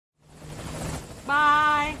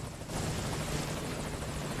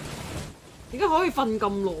點解可以瞓咁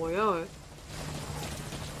耐啊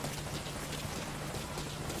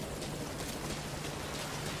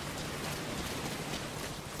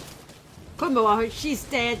佢？佢唔係話佢 she's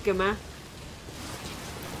dead 嘅咩？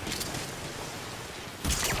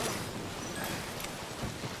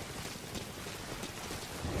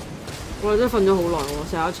我哋真係瞓咗好耐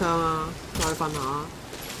喎，射一槍啊，再瞓下。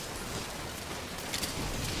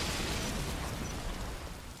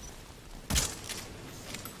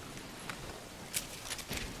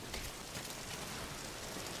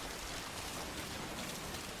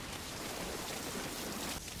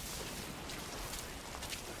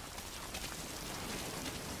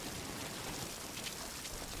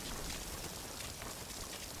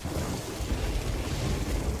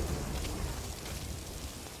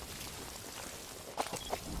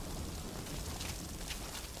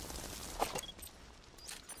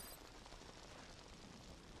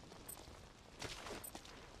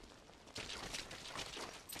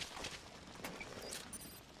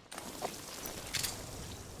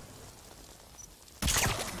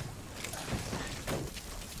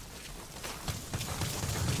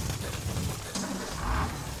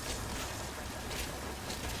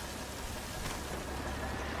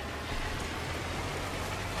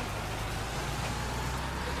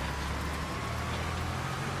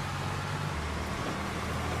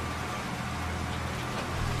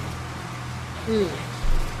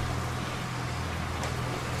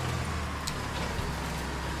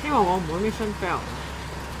希望我唔會 mission fail。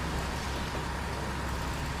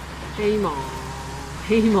希望。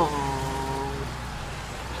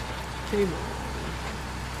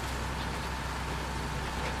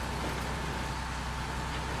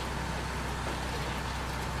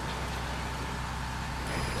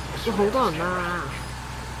要好多人啊！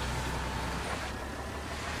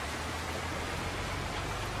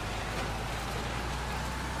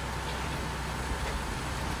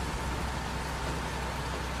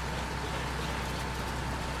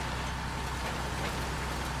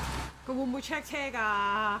佢會唔會 check 車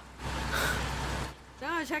㗎？等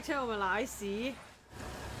佢 check 車，我咪賴屎。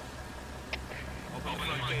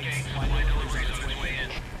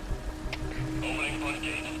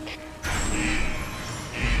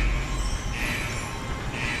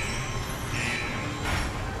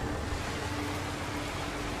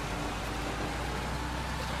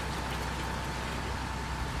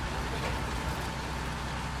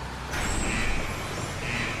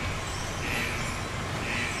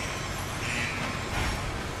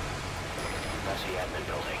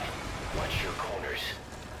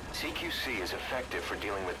CQC is effective for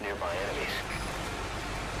dealing with nearby enemies.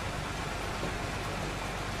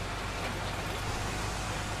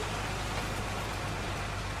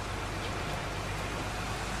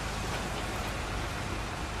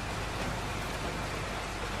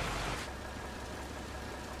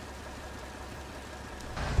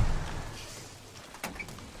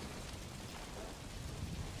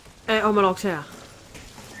 Hey, 我咪落車啊！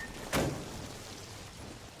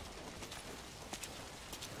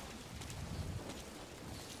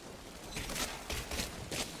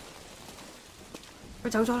佢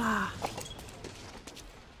走咗啦！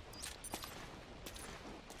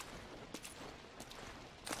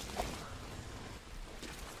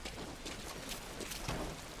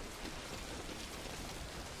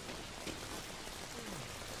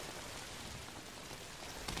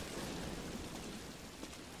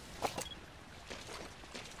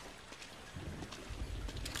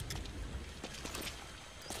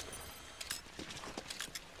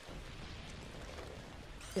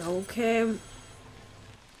有 cam。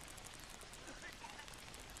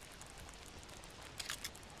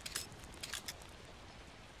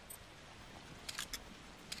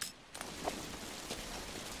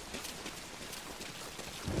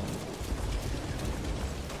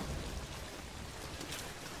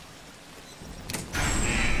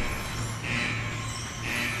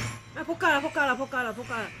仆街啦！仆街啦！仆街啦！仆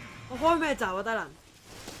街啦！我開咩閘啊，低能！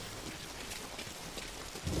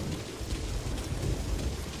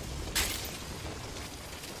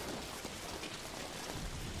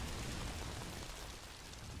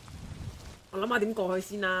我諗下點過去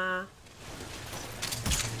先啦。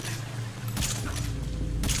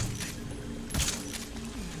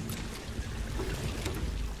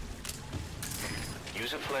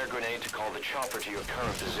Use a flare grenade to call the chopper to your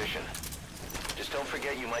current position. Just don't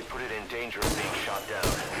forget you might put it in danger of being shot down.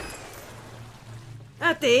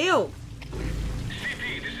 啊屌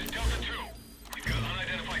！CP, this is Delta 2. We've got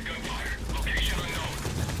unidentified gunfire. Location unknown.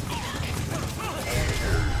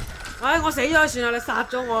 Over. 唉，我死咗算啦，你殺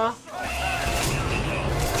咗我啦！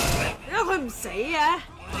點解佢唔死嘅？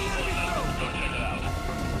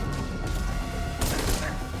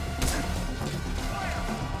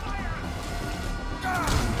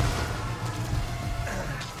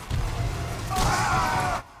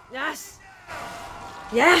 Yes!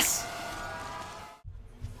 Yes!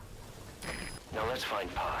 Now let's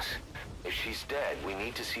find Paz. If she's dead, we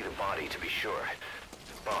need to see the body to be sure.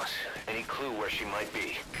 Boss, any clue where she might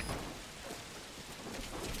be?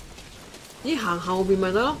 咦，行後邊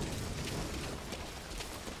咪得咯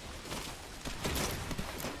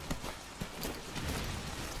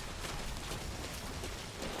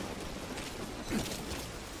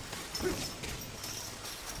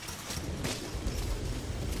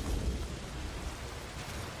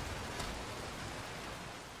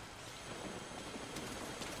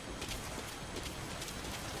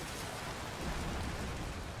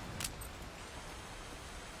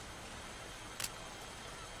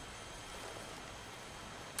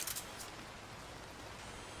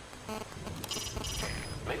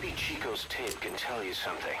？Maybe Chico's tape can tell you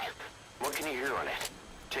something. What can you hear on it?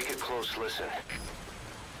 Take a close listen.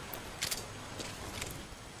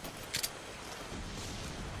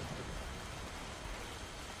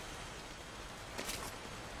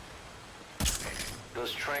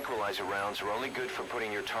 Those tranquilizer rounds are only good for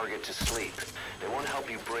putting your target to sleep. They won't help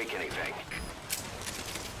you break anything.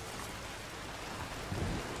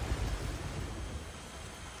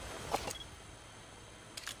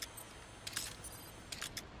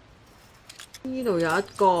呢度有一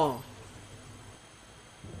個，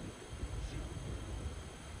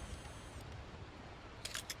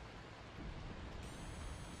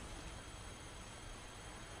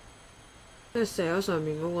即係射咗上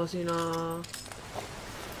面嗰個先啦。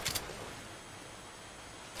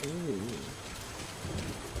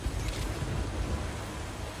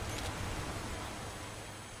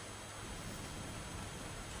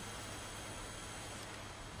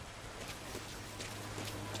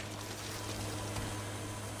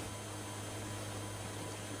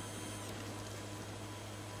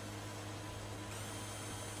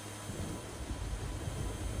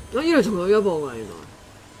我呢度仲有一部㗎，原來。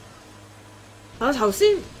啊，頭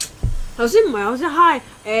先唔係有隻嗨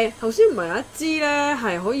頭先唔係有一支咧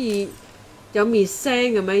係可以有滅聲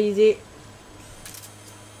嘅咩？呢支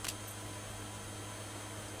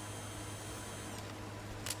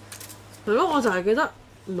係咯，我就係記得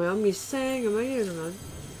唔係有滅聲嘅咩？呢度仲有。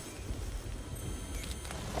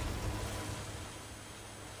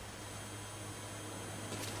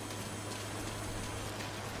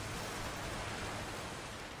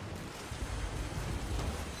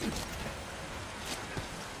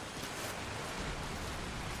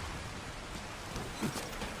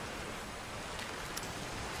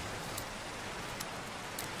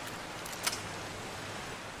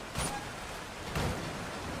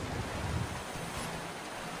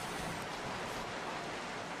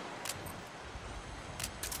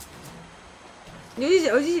呢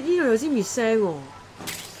度有支滅聲喎。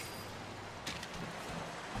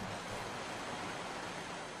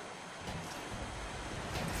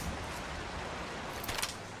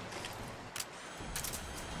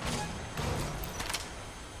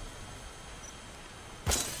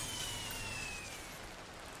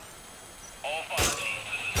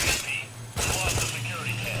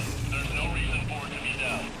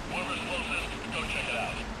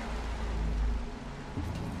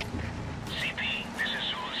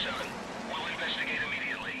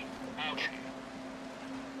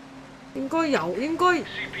應該。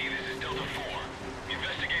CP, this is Delta 4.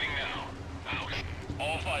 Investigating now. Out.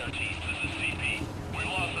 All fire teams, this is CP. We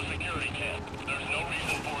lost the security camp. There's no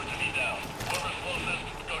reason for it to be down. Whoever's closest,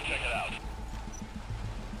 go check it out.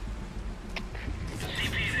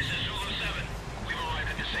 CP, this is Zulu 7. We've arrived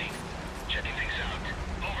at the scene. Checking things out.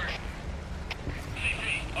 Over. CP,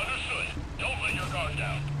 understood. Don't let your guard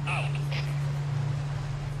down. Out.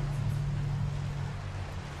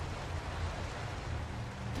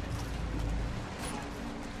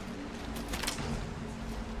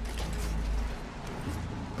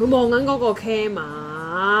佢望緊嗰個 cam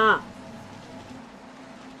啊！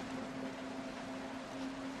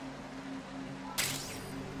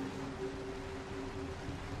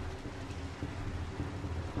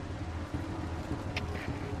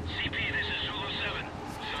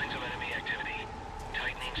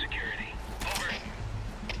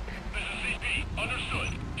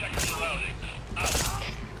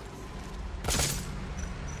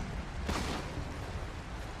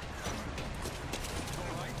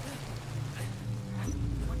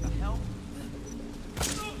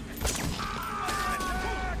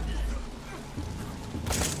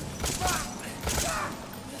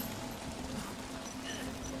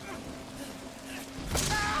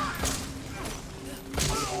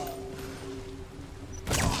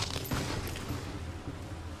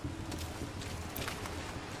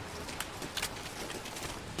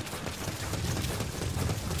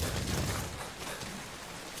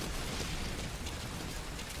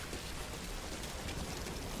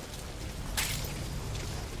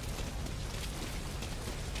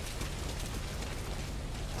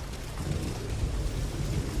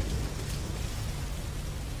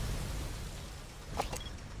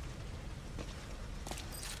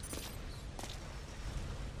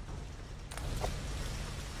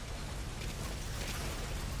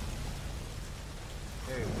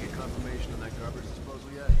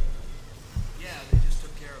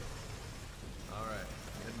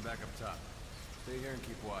 Stay here and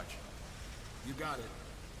keep watch. You got it.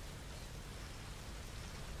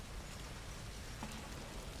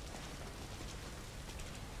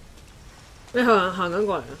 你行緊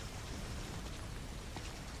過嚟啊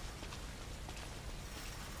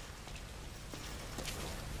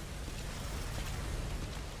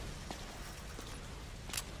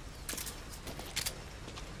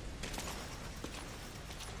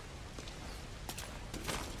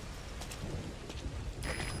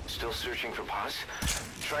！Still searching for Paz?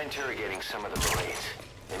 Try interrogating some of the Marines.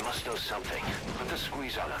 They must know something. Put the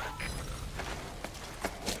squeeze on them.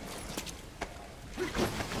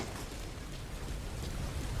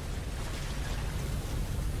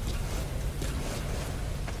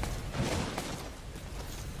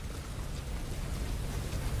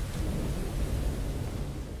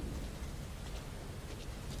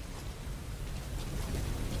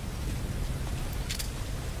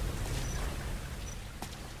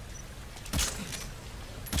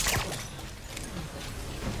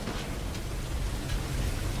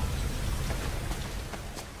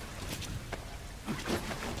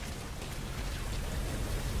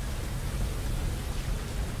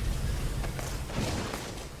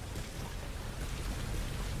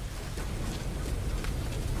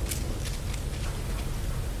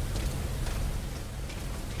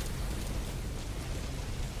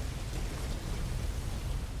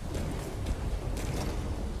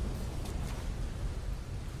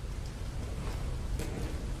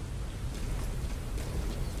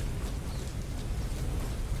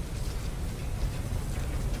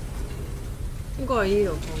應該係呢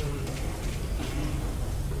度放。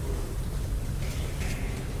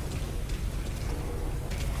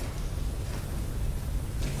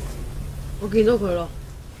我見到佢咯。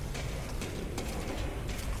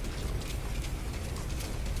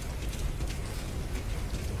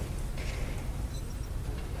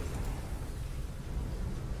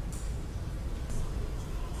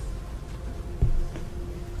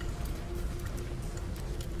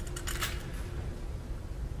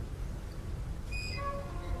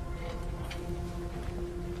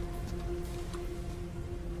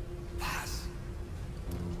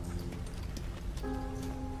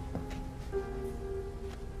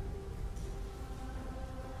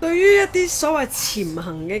對於一啲所謂潛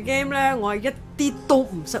行嘅 game 咧，我係一啲都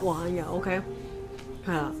唔識玩嘅 ，OK，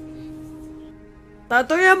 係啦。但係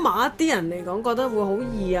對於某一啲人嚟講，覺得會好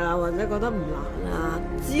易啊，或者覺得唔難啊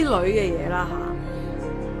之類嘅嘢啦嚇。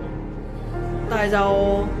但係就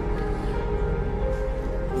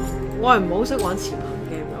我係唔好識玩潛行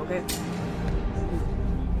game 嘅 ，OK。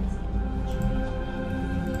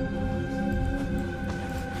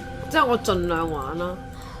即係我盡量玩啦，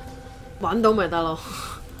玩到咪得咯。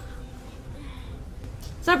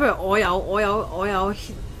即係譬如我有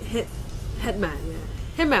hitman 嘅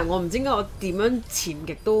hitman， 我唔知點解我點樣潛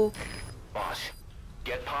極都。Boss,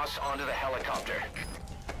 get Paz onto the helicopter.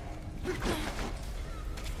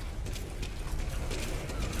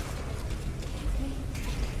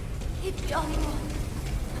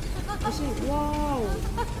 我先，哇！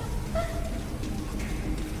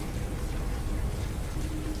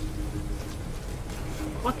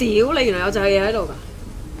我屌你，原來有隻嘢喺度㗎！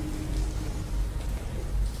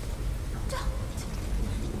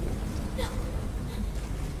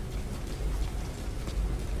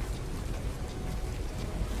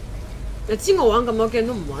你知我玩咁多 game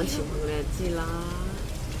都唔玩潛行，你就知啦。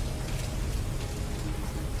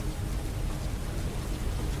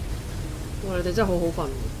哇！你哋真係好好瞓喎。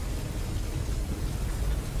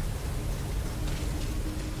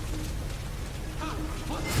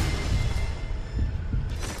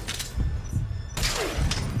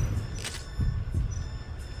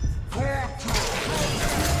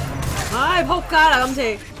唉，仆街啦！今次，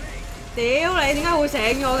屌你，點解會醒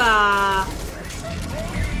咗㗎？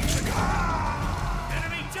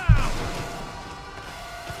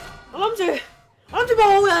我諗住冇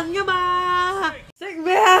人㗎嘛，食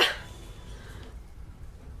咩啊？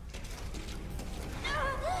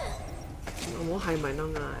我係咪都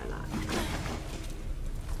嗌啦？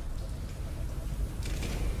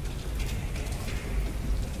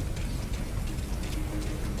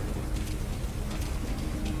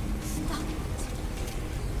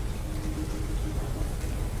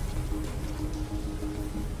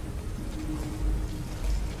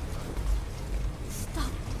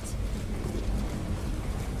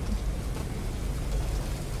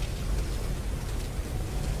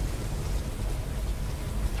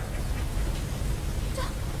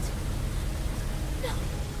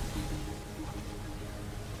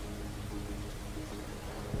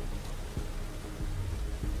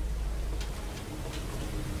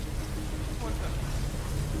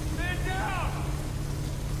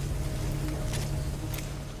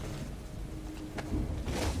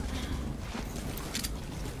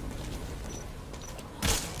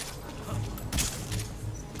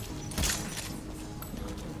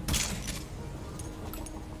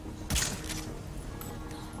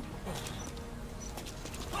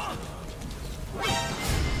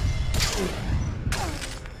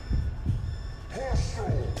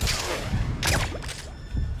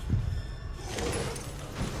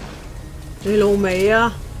你老味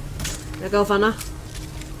啊！你夠瞓啦。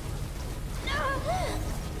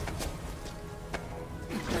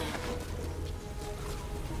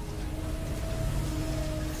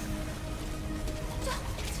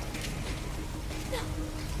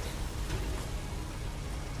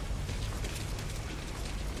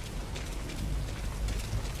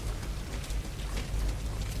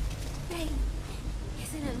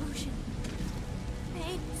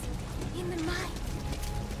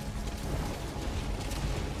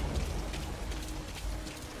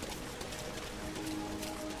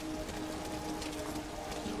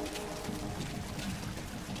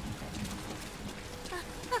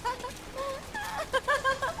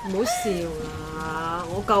唔好笑啦！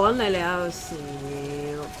我救緊你，你喺度笑。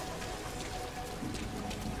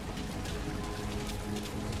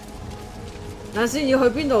等先要去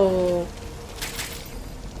邊度？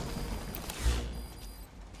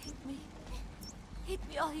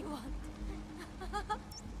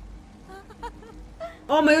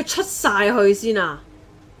我係咪要出晒去先啊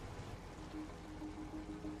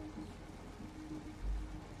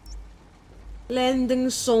？Landing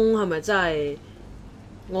zone 係咪真係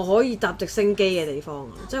我可以搭直升機嘅地方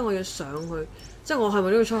啊？即係我要上去，即係我係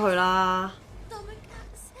咪都要出去啦？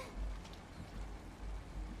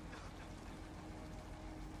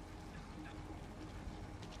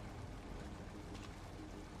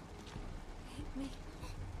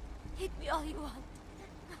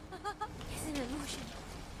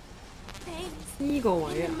呢個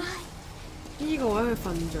位啊，呢個位佢瞓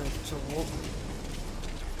着咗。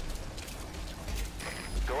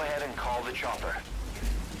Go ahead and call the chopper.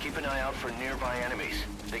 Keep an eye out for nearby enemies.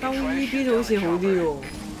 They 兜 can try 呢 to 邊 shoot 好 down 似 the 好啲 chopper. 喎。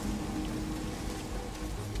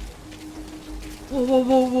哇哇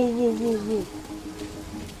哇哇哇哇哇！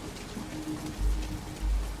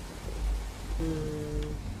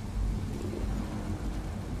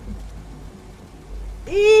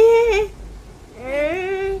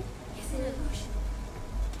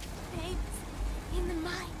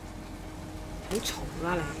好嘈啦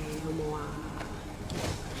你，好冇啊？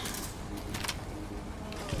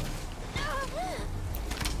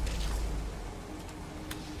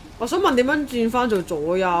我想問點樣轉翻做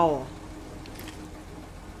左優啊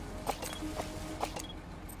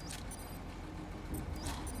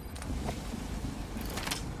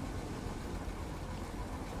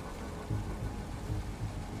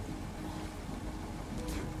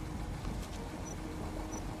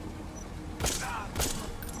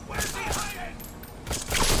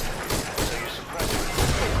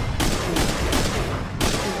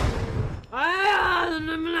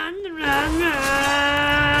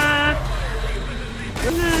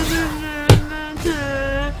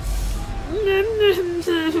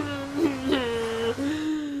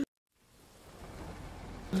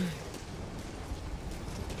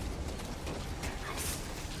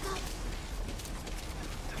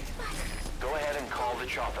？Go ahead and call the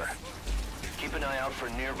chopper. Keep an eye out for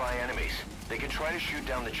nearby enemies. They can try to shoot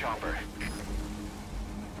down the chopper.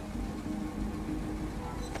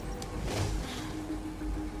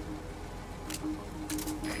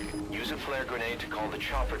 Use a flare grenade to call the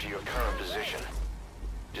chopper to your current position.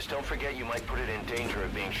 Just don't forget you might put it in danger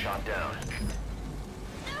of being shot down.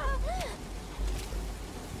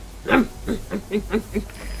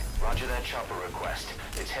 Roger that chopper request.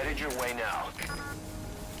 It's headed your way now.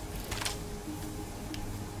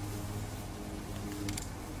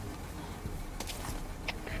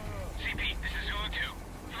 CP, this is Zulu 2.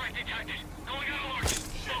 Threat detected. Going on alert.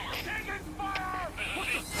 Over. Taking fire!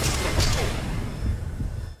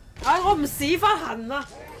 我唔屎忽痕啊！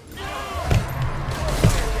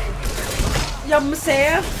任射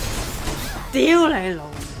啊！屌你老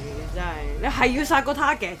味真係，你係要殺個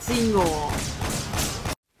target 先嘅喎。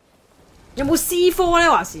有冇 C4 咧？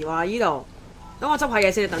話時話依度，等我執下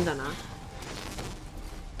嘢先，你等陣啊。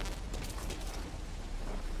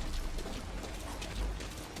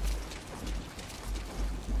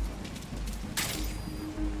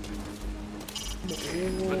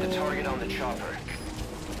Put the target on the chopper.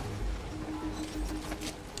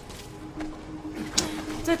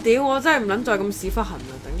 即係屌我真係唔撚再咁屎忽痕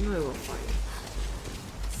啦，頂佢個肺！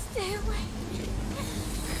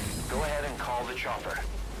 Go ahead and call the chopper.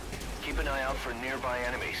 Keep an eye out for nearby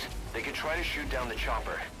enemies. They can try to shoot down the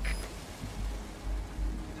chopper.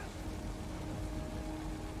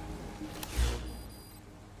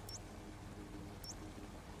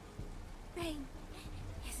 Pain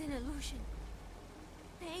is an illusion.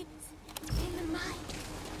 Pain is in the mind.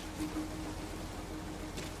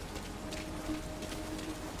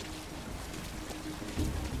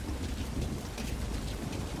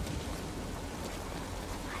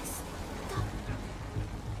 I stopped.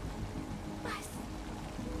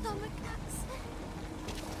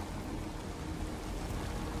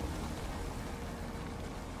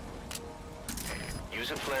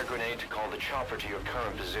 Use a flare grenade to call the chopper to your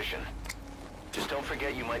current position. Just don't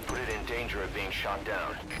forget you might put it in danger of being shot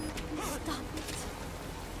down. Stop it.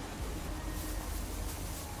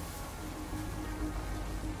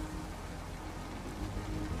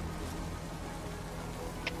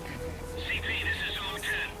 CP, this is Zulu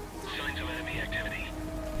 10. Signs of enemy activity.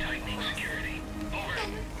 Tightening security. Over.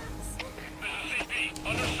 This is CP.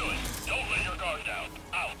 Understood. Don't let your guard down.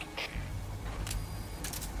 Out.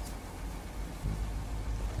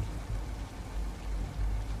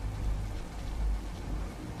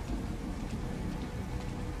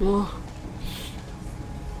哇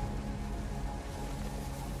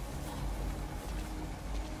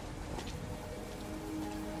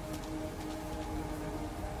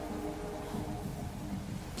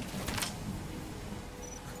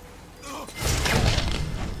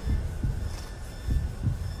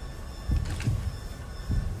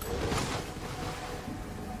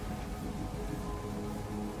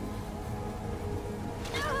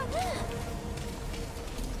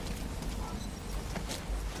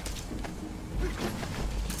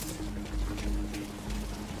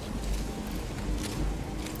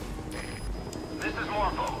！This is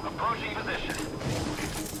Morpho. Approaching position.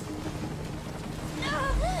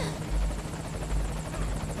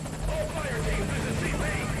 All fire teams, this is CP.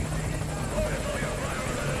 Focus all your fire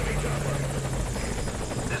on the enemy chopper.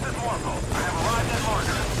 This is Morpho. I have arrived at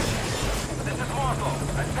marker. This is Morpho.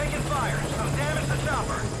 I've taken fire. Some damage to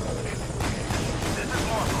chopper. This is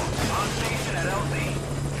Morpho. On station at LZ.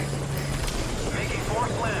 Making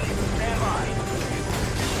forced landing. Stand by.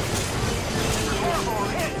 This is Morpho. I'm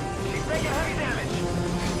hit. She's taking heavy damage.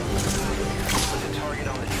 Put the target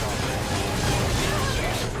on the chopper. So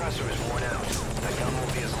your suppressor is worn out. That gun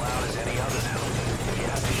won't be as loud as any other now. If you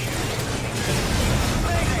have to shoot,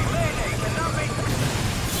 Mayday! Mayday! Cannot make the...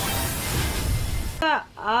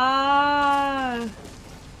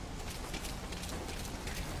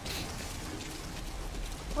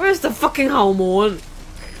 Where's the fucking 後門？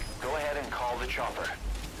 go ahead and call the chopper.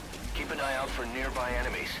 Keep an eye out for nearby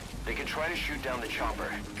enemies. They could try to shoot down the chopper.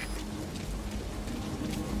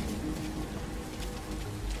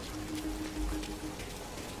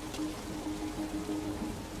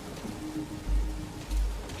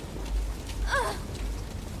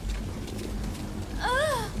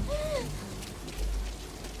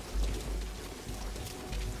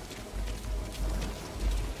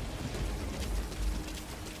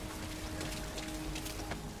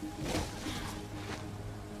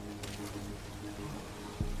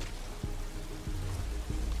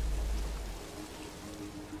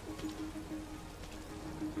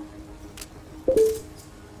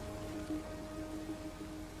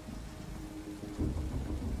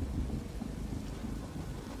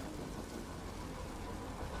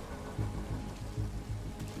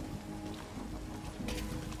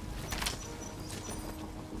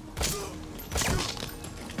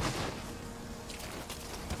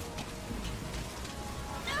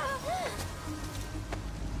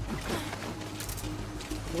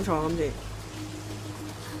冇錯，今次。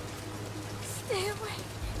 Stay away.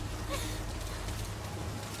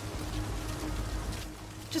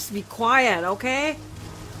 Just be quiet, okay?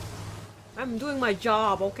 I'm doing my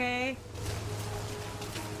job, okay?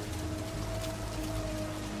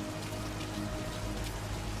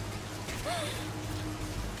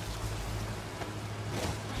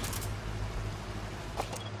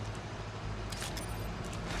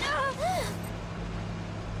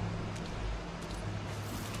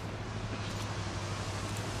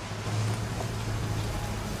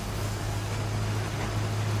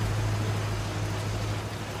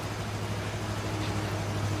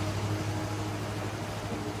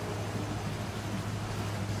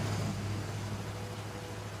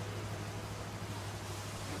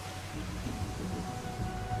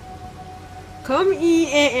佢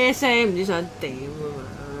咁 聲唔知想點啊嘛。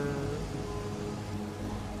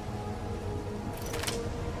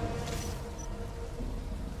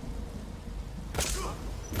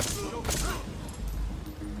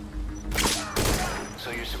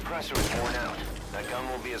So your suppressor is worn out. That gun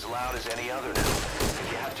won't be as loud as any other now. If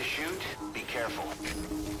you have to shoot, be careful.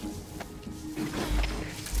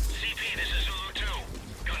 CP, this is Zulu 2.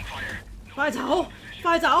 Gunfire. 快走！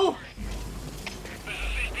快走！ This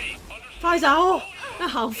is CP. 快走！你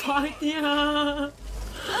行快啲啊！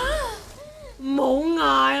唔好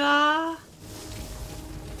嗌啦！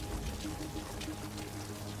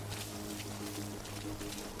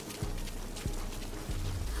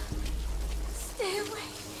 Stay away.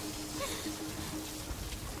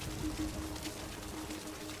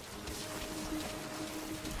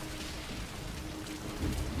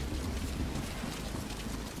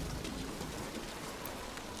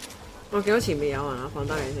 我見到前面有人啊，放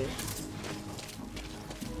低你先。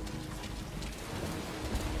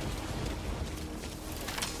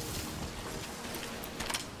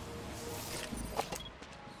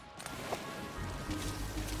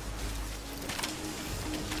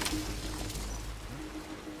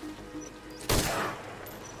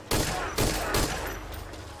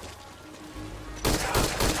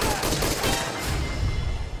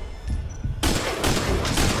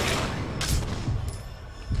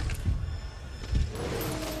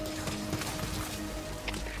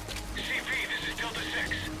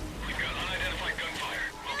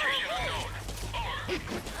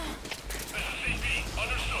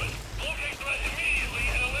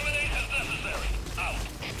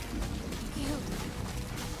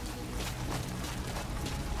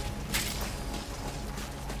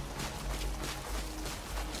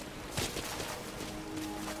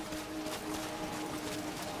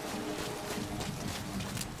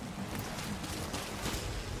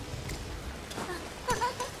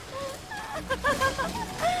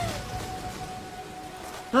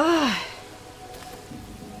唉。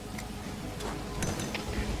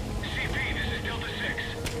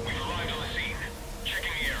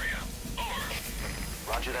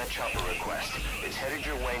Roger that chopper request. It's headed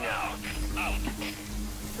your way now.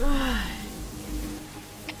唉。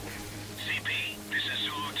CP, this is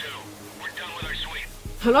Zulu 2. We're done with our sweep.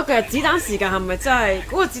 係咯，其實子彈時間係咪真係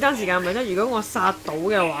嗰個子彈時間係咪真係？如果我殺到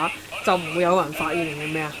嘅話，就唔會有人發現定係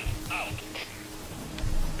咩啊？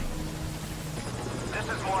 This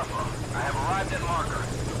is Morpho. I have arrived at marker.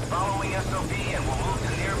 Following SOP and we'll move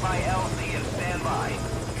to nearby LZ and stand by.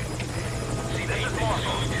 This is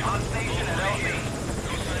Morpho. On station at LZ.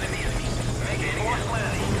 Making force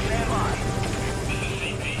landing. Stand by.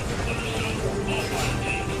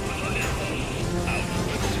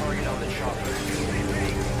 Target on the chopper.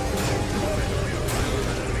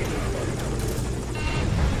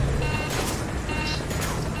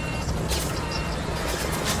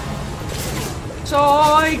再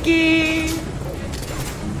見。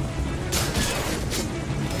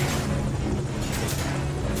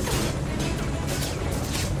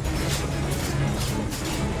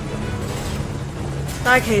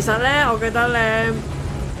但係其實咧，我記得咧，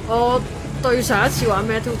我對上一次玩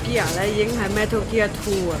Metal Gear 咧，已經係 Metal Gear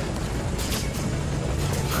 2啊。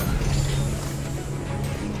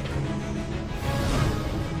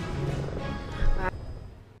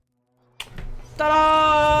得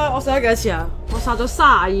啦，我殺咗幾多次啊？我殺咗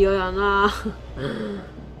32個人啦。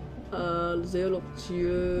死咗6次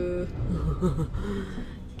啦。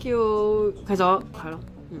叫其實我係咯，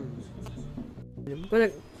嗰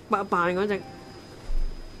隻扮嗰隻。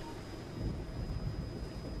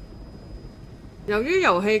由於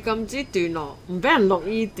遊戲禁止段落，唔俾人錄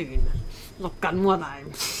呢段啊，錄緊喎，但係。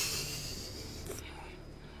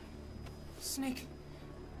Snake.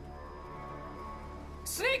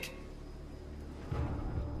 Snake.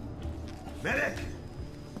 Medic!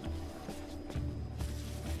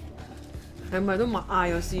 係咪都默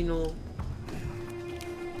嗌咗先咯？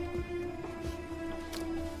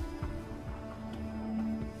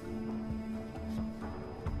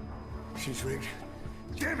 She's rigged.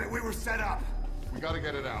 Damn it, we were set up! We gotta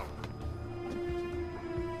get it out.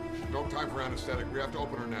 No time for anesthetic. We have to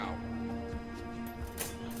open her now.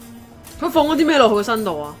 佢放咗啲咩落佢個身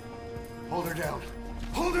度啊 Hold her down!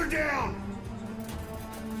 Hold her down!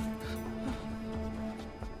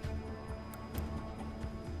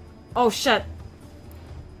 Oh shit！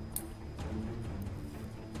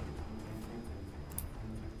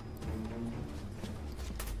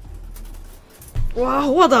 哇，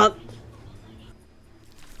好核突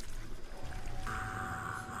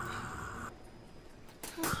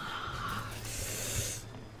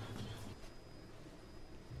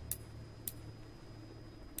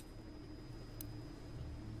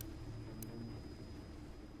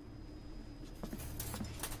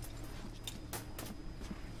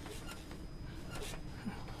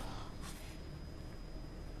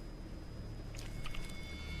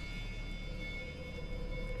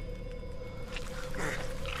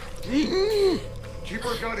！Keep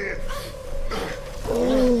her gun in.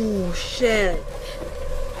 Oh shit！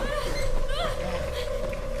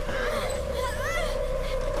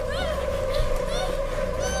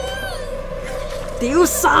 屌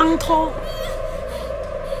生湯！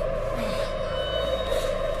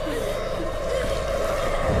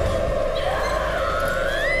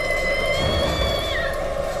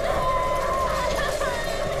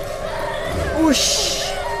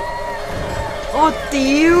 我屌！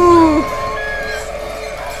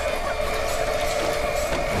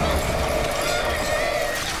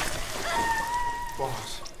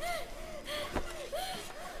 Boss.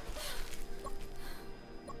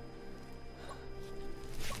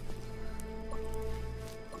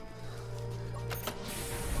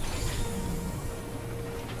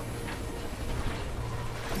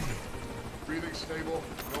 Stable,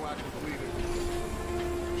 no active bleeding.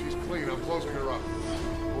 She's clean, I'm closing her up.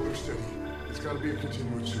 Hold her steady. It's gotta be a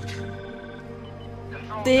continuous suture.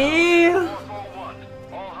 Control Damn. tower, 441.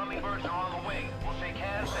 All hummingbirds are on the wing. We'll shake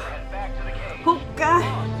hands and head back to the cave. 仆街，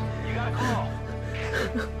 You got a call.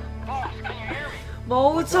 Boss, can you hear me?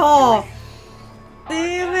 冇錯。啲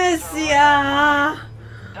咩事啊？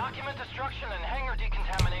 Document destruction and hangar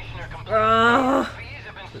decontamination are complete. Ah. Fees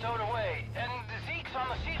have been stowed away, and Zeke's on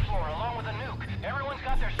the seafloor along with a nuke. Everyone's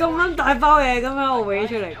got their 咁撚大包嘢咁樣我搲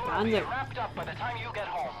出嚟， It'll 簡 be 直 wrapped up by the time you get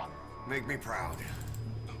home. Make me proud.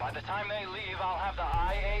 By the time they leave, I'll have the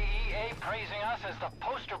IAEA praising us as the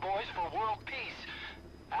poster boys for world peace.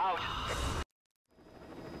 Out.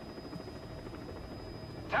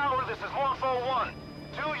 Tower, this is 141.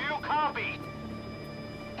 Do you copy?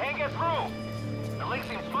 Can't get through. The link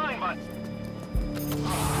seems fine, but...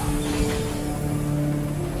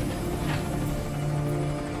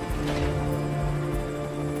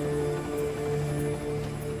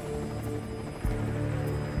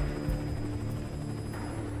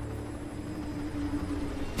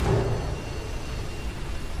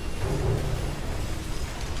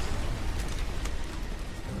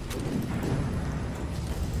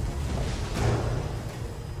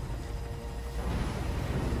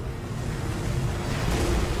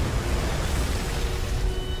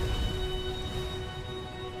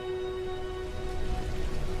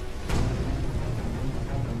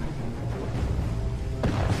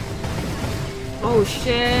 Oh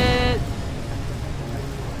shit！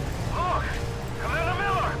 Look! Commander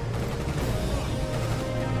Miller!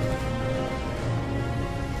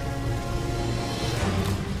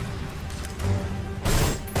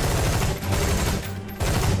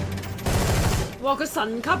 哇！佢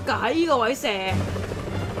神級㗎，喺呢個位射。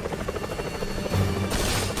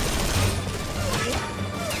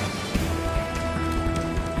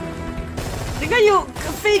點解要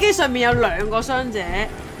飛機上面有兩個傷者，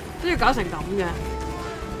都要搞成咁嘅？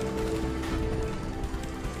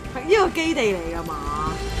係呢個基地嚟㗎嘛？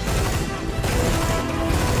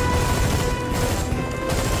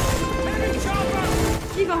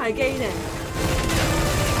呢個係基地。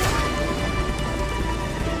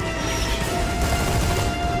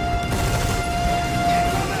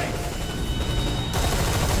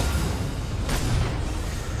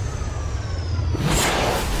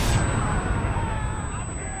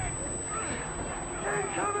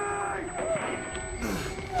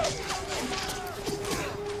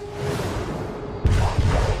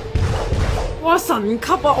哇！神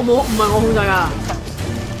級啊！我冇，唔係我控制㗎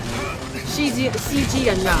，CG 緊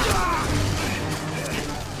㗎。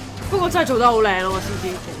不過真係做得好靚咯，個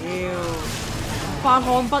CG。屌，百看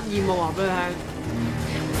不厭我話俾你聽。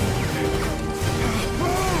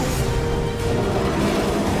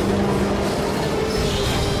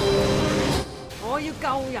我要救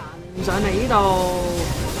人上嚟呢度。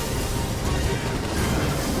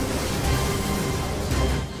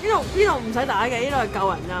呢度唔使打嘅，呢度係救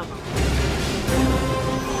人㗎係嘛？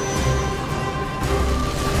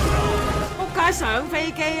仆街上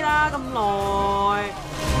飛機啦咁耐，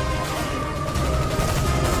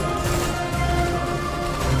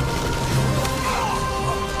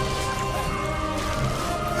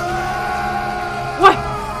喂！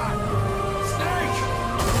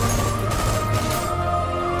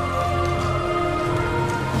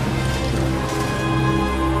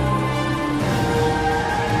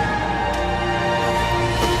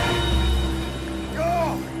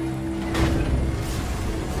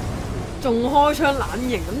仲開槍懶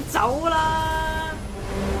型咁走啦！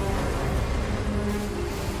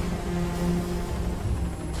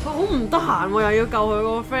佢好唔得閒喎，又要救佢個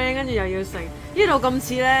friend， 跟住又要成。呢度咁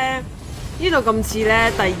似咧，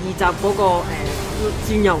第二集嗰、個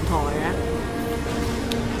戰油台嘅。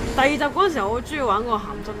第二集嗰陣時候，我好中意玩個鹹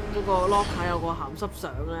濕嗰個 locker 有個鹹濕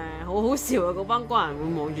相咧，好好笑啊！嗰班軍人會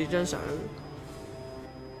望住張相。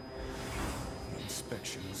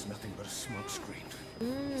Inspection was nothing but a smoke screen.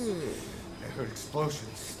 I heard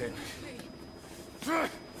explosions then.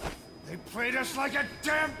 They played us like a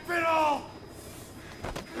damn fiddle!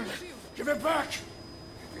 Give it back!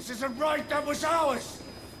 This isn't right, that was ours!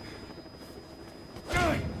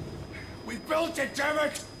 We built it, damn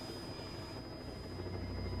it!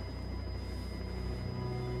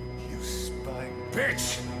 You spying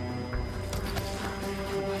bitch!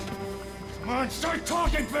 Come on, start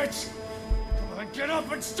talking, bitch! Come on, get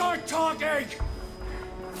up and start talking!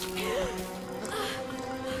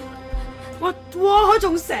 哇！佢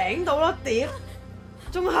仲醒到咯，屌，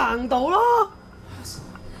仲行到咯。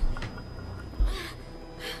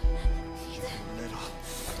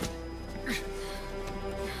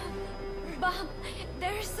Bob,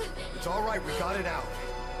 there's It's all right. We got it out.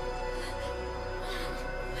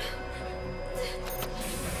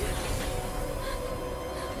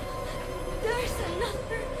 There's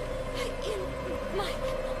another in my...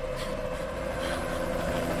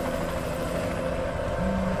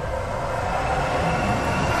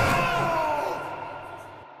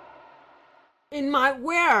 In my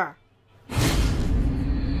where?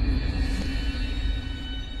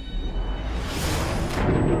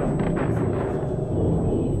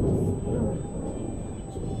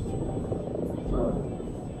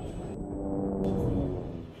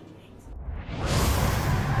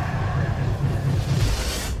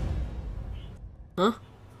 Huh?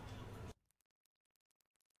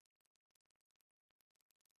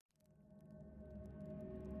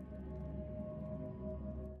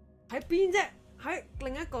 喺邊啫？喺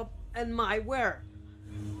另一個 and my where？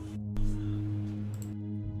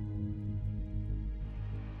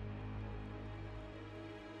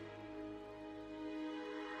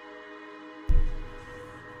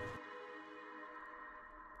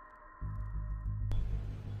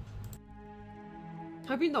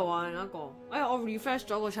 喺邊度啊？另一個，哎呀，我 refresh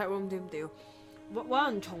咗個 chat room 添，屌，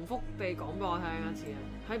揾人重複地講俾我聽一次啊！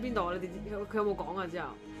喺邊度啊？你哋佢有冇講啊？之後？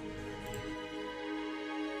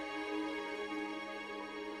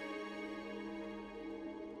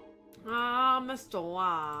啊 ，miss 咗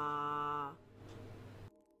啊！